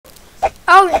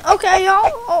Oh, okay,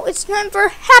 oh, it's time for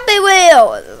Happy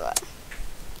Wheels.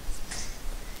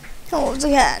 Oh, it's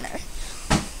again.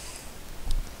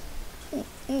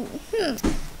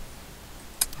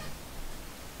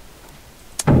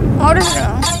 What is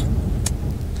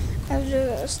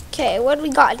it? Okay, what do we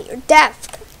got here? Death.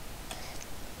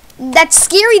 That's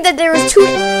scary that there was two.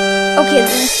 Okay,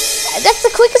 that's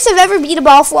the quickest I've ever beat a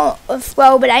ball flow,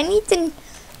 but I need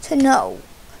to know.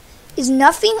 Is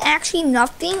nothing actually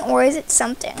nothing, or is it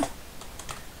something?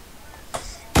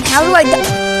 And how do I die?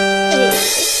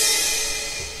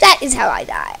 That is how I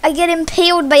die. I get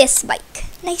impaled by a spike.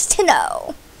 Nice to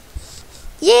know.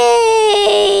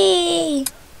 Yay!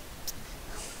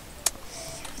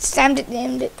 It's time to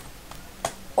end it.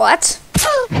 What?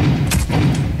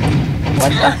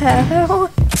 What the hell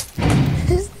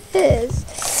is this?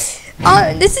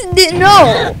 This is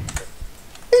no.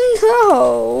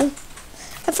 No.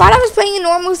 I thought I was playing a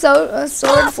normal sword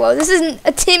flow. This isn't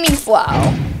a Timmy flow.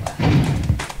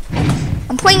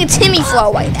 I'm playing a Timmy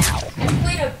flow right now. I'm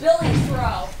playing a Billy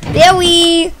throw.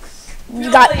 Billy,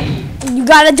 you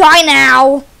gotta die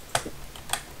now.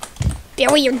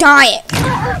 Billy, you're dying.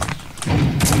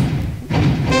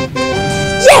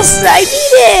 Yes, I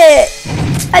beat it.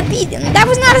 I beat him. That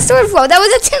was not a sword flow. That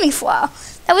was a Timmy flow.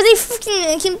 That was a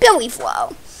freaking Billy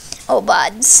flow. Oh,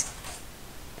 buds.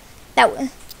 That was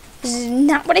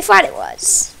not what I thought it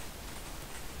was.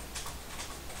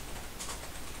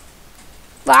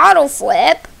 Bottle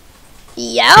flip.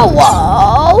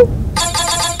 Yellow.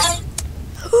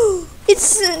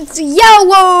 It's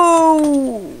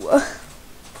yellow.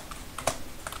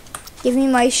 Give me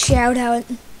my shout out.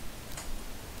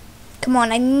 Come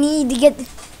on, I need to get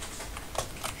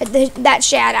that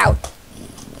shout out.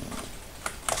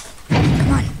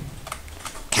 Come on.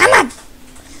 Come on.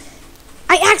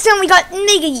 I accidentally got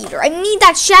Mega Eater. I need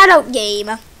that shout out game.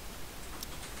 I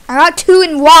got 2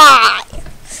 and Y.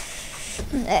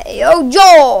 Hey, oh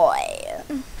joy.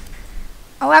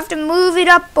 I'll have to move it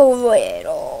up a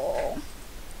little.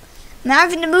 I'm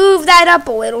having to move that up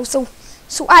a little so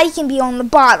I can be on the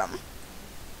bottom.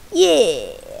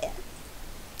 Yeah.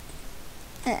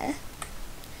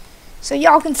 So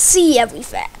y'all can see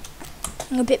everything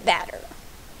a bit better.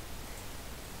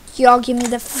 Y'all give me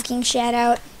the freaking shout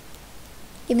out.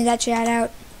 Give me that shout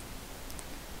out.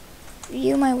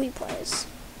 View my replays.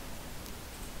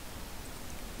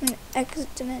 And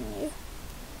exit the menu.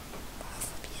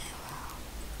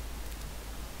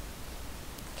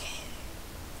 Okay.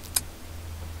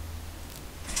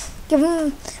 Give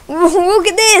him. Look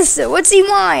at this. What's he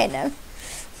want?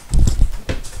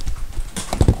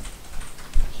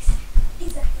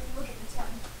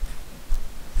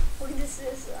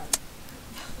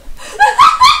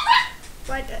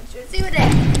 See what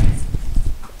happens.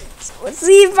 So let's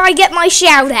see if I get my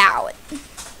shout out.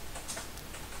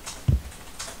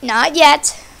 Not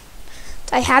yet.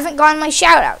 I haven't gotten my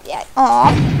shout out yet.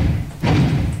 Aw.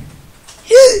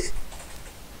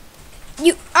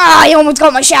 I almost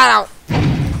got my shout out.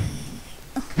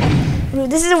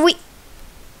 This is a weak.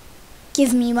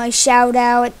 Give me my shout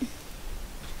out.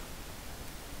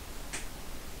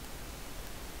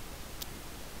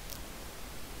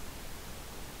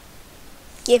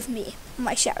 Give me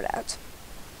my shout out.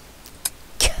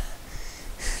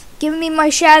 Give me my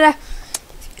shout out.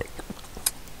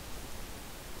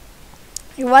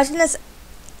 You're watching this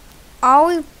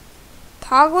Ollie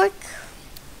Poglick?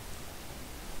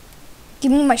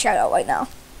 Give me my shout out right now.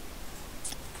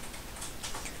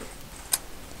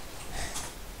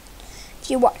 If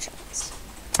you're watching this.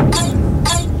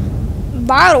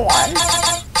 Bottle one.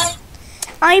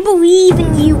 I believe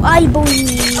in you. I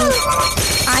believe.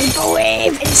 I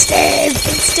believe in Steve.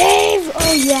 In Steve.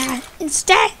 Oh yeah. In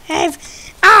Steve.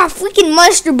 Ah, freaking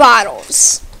mustard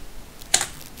bottles.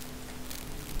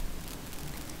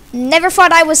 Never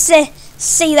thought I would say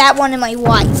that one to my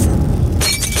wife.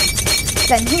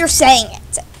 But I'm here saying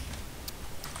it.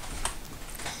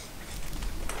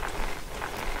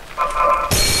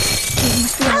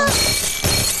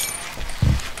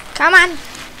 Come on.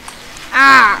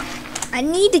 Ah. I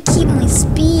need to keep my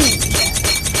speed.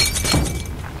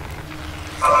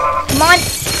 Come on.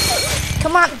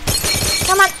 Come on.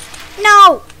 Come on.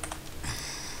 No.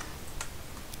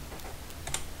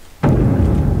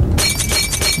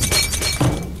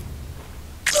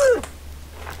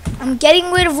 I'm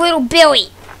getting rid of little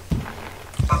Billy.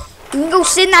 You can go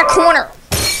sit in that corner.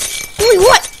 Wait,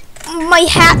 what? My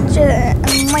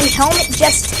helmet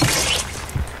just...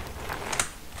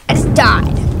 I just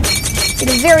died. It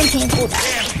was very painful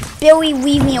death. Billy,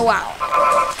 leave me alone.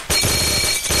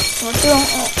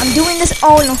 I'm doing this.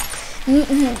 Oh no.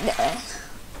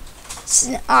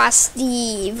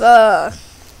 Steve.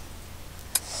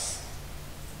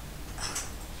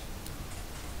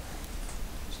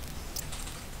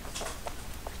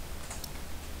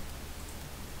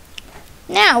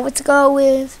 Now let's go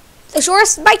with the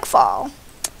shortest bike fall.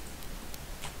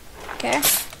 Okay.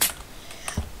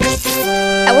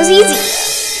 That was easy.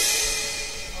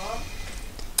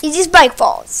 Easiest bike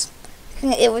falls.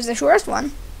 It was the shortest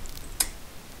one.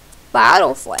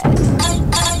 Battle flag.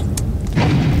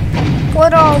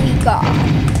 What all we got?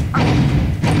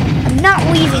 I'm not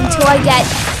leaving till I get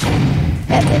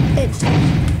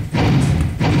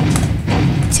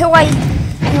till I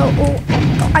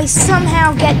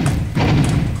somehow get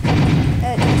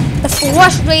the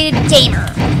frustrated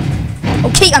gamer.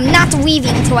 Okay, I'm not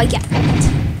leaving until I get it.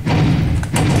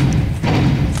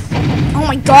 Oh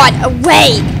my god,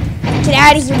 away! Get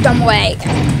out of here, dumb leg.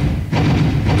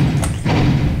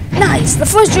 Nice, the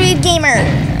frustrated gamer.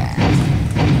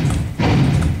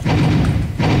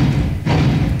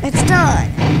 It's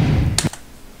done.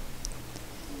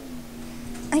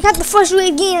 I got the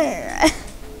frustrated gamer.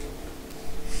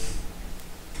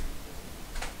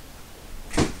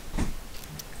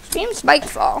 Stream spike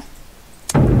fall.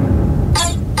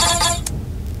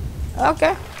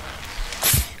 Okay.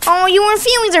 Oh, you weren't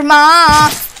feelings or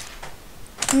ma?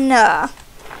 Nah.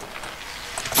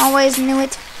 Always knew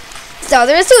it. So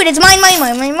there is to it. It's mine.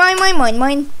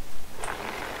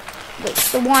 Wait,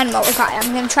 the lawnmower guy.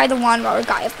 I'm gonna try the lawnmower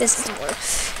guy if this doesn't work.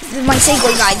 If my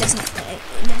Segway guy doesn't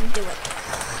do it.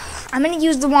 I'm gonna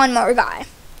use the lawnmower guy.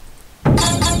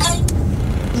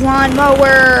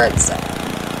 Lawnmowers.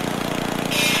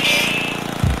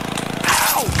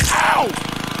 Ow!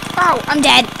 Oh, I'm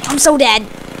dead. I'm so dead.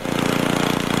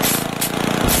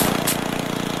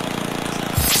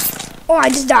 Oh, I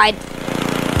just died.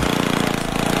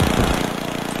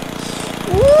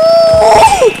 Woo!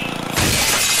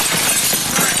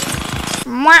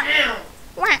 Ow.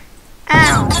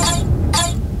 Ow.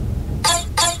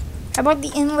 How about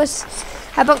the endless?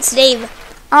 How about Steve?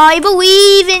 I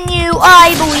believe in you.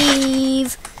 I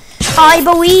believe. I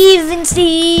believe in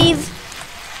Steve.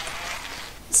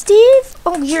 Steve?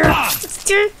 Oh, you're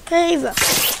Steve.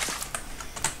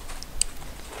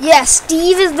 Yeah,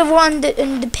 Steve is the one to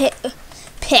pick.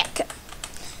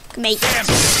 Make it.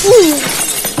 Ooh.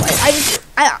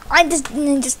 I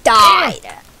just died.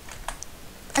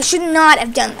 I should not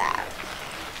have done that.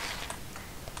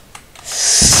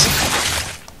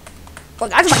 Well,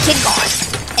 that's my kid gone.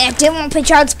 And I didn't want to pay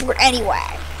child support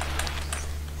anyway.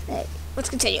 Hey, let's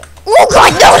continue. Oh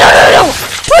god, no!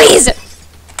 Please!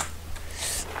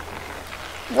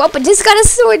 Well, but just got a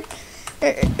sword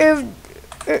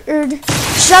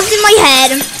shoved in my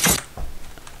head.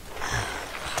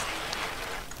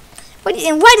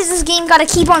 Why does this game gotta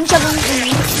keep on shoving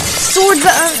swords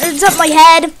up my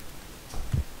head?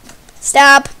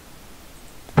 Stop.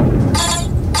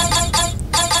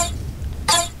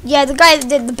 Yeah, the guy that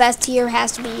did the best here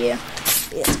has to be you.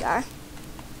 This guy.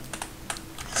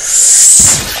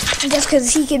 Just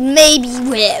because he can maybe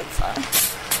live.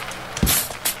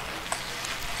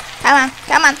 Come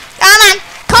on.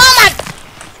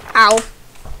 Ow.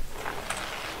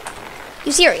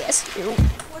 You serious?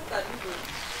 What the?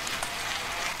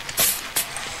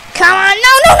 Come on,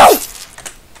 no!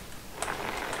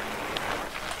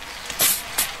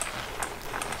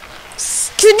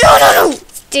 No!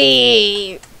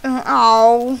 Steve.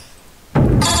 Oh.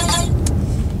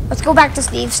 Let's go back to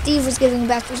Steve. Steve was giving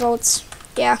best results.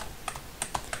 Yeah.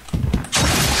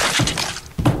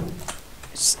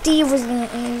 Steve was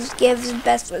gives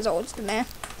best results to me.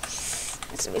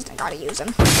 That's the reason I gotta use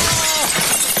him.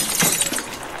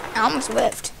 I almost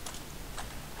lived.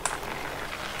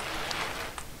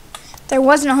 There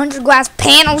wasn't 100 glass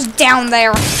panels down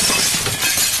there.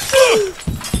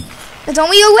 It's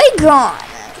only a leg gone.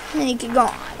 And he get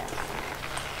gone.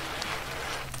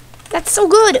 That's so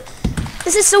good.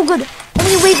 This is so good.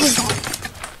 Only a leg was gone.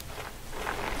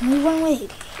 Only one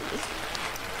leg.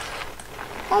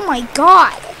 Oh my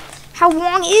god. How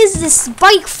long is this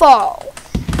spike fall?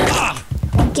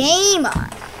 Game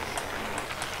on.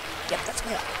 Yep, that's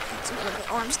my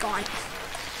arm's gone.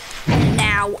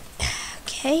 Now.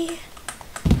 Okay.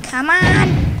 Come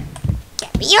on.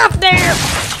 Get me up there.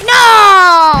 No!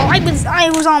 I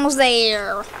was almost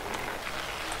there.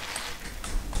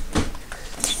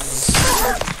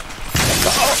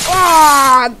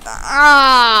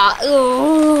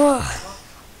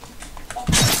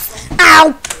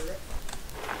 Ow!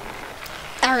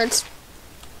 That hurts.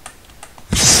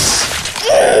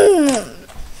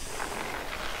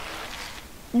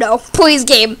 No, please,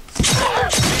 game.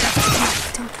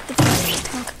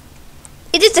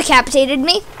 It just decapitated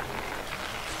me.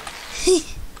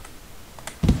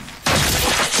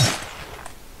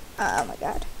 Oh my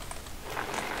god. Come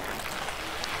on.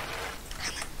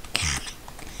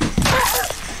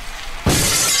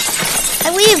 I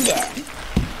lived it.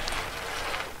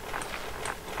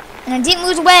 And I didn't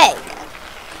lose weight.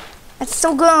 That's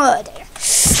so good.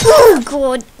 Oh,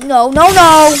 good. No, no,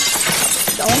 no.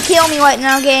 Don't kill me right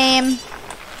now, game.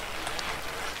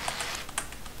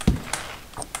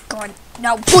 Oh, God.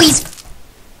 No, please.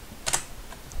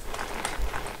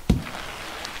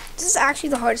 This is actually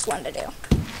the hardest one to do.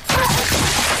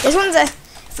 This one's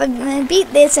if I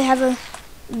beat this, I have a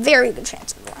very good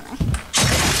chance of winning.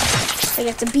 I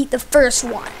have to beat the first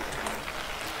one.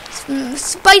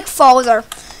 Spike falls are...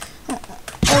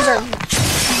 Those are...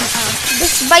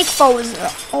 this spike fall is...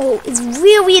 it's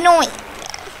really annoying.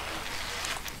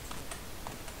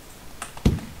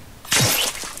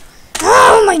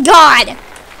 Oh my god!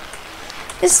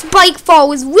 This spike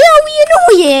fall is really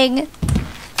annoying.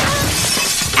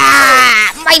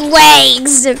 Ah, my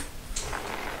legs!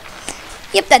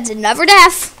 Yep, that's another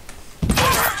death.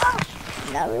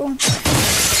 Another one.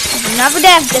 Another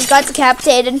death just got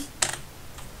decapitated.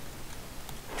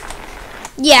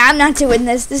 Yeah, I'm not doing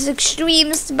this. This is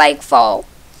extreme spike fall.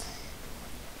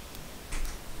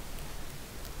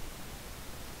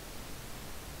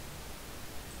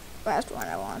 Last one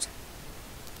I want.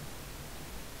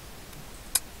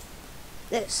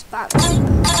 This bottle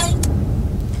flip.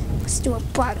 Let's do a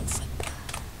bottle flip.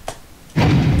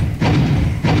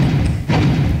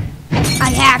 I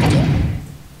have to.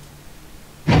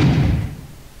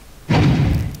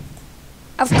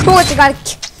 Of course I gotta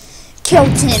kill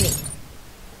Timmy.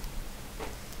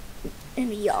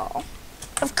 Y'all.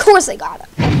 Of course I got him.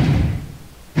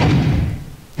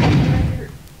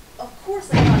 Of course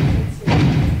I got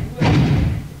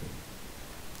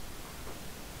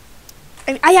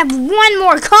him. I have one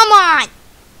more. Come on.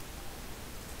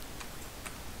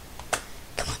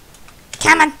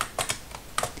 Come on.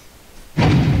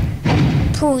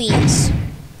 Please.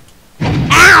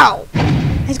 Ow!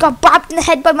 I just got bopped in the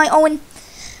head by my own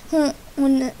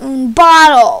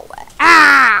bottle.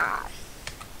 Ah!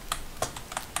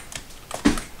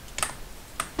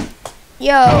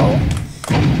 Yo,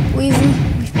 what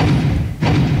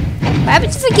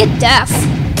happens if I get deaf?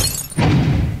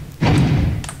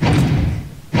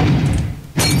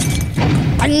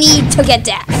 I need to get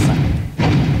deaf.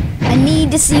 I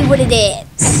need to see what it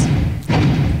is.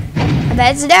 I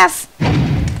bet it's deaf.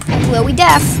 Will we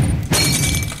deaf?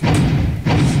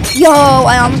 Yo,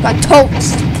 I almost got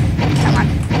toast. Come on.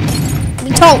 Give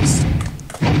me toast.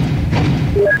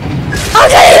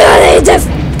 Okay, deaf.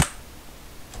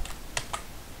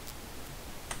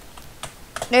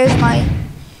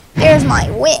 There's my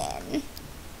win.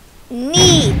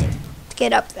 Need to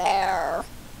get up there.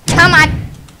 Come on.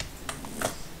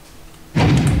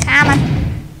 Come on.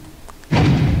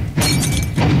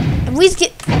 At least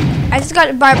get... I just got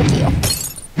a barbecue.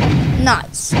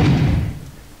 Nice.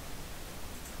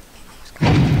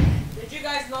 Did you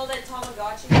guys know that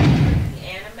Tamagotchi is the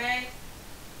anime?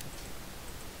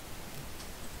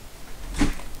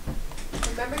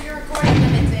 Remember your recording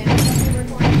limits, Andy. Your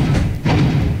recording time.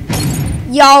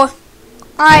 Yo,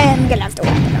 I am gonna have to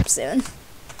wrap it up soon.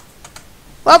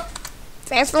 Well,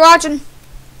 thanks for watching.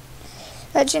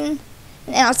 And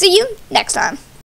I'll see you next time.